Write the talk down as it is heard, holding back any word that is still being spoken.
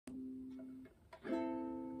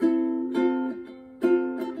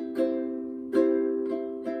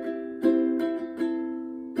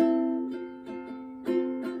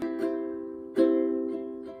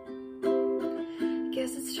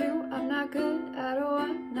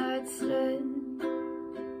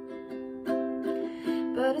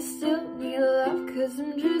but I still need love, 'cause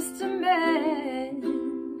I'm just a man.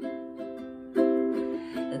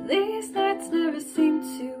 These nights never seem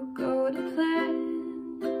to go to plan.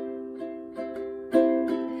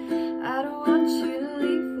 I don't want you to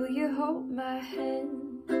leave, will you hold my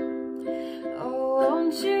hand? Oh,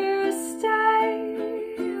 won't you stay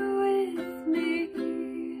with me?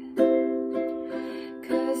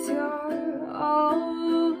 'Cause you're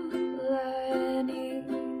all I need.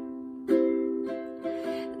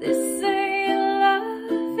 This ain't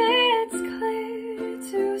love, it's clear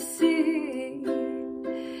to see,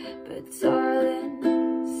 but darling,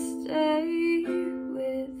 stay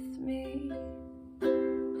with me.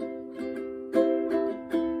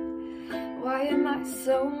 Why am I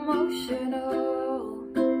so emotional?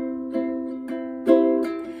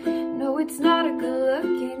 No, it's not a good look,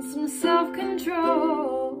 gain some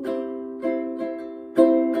self-control.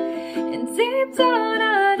 And deep down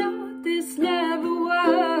I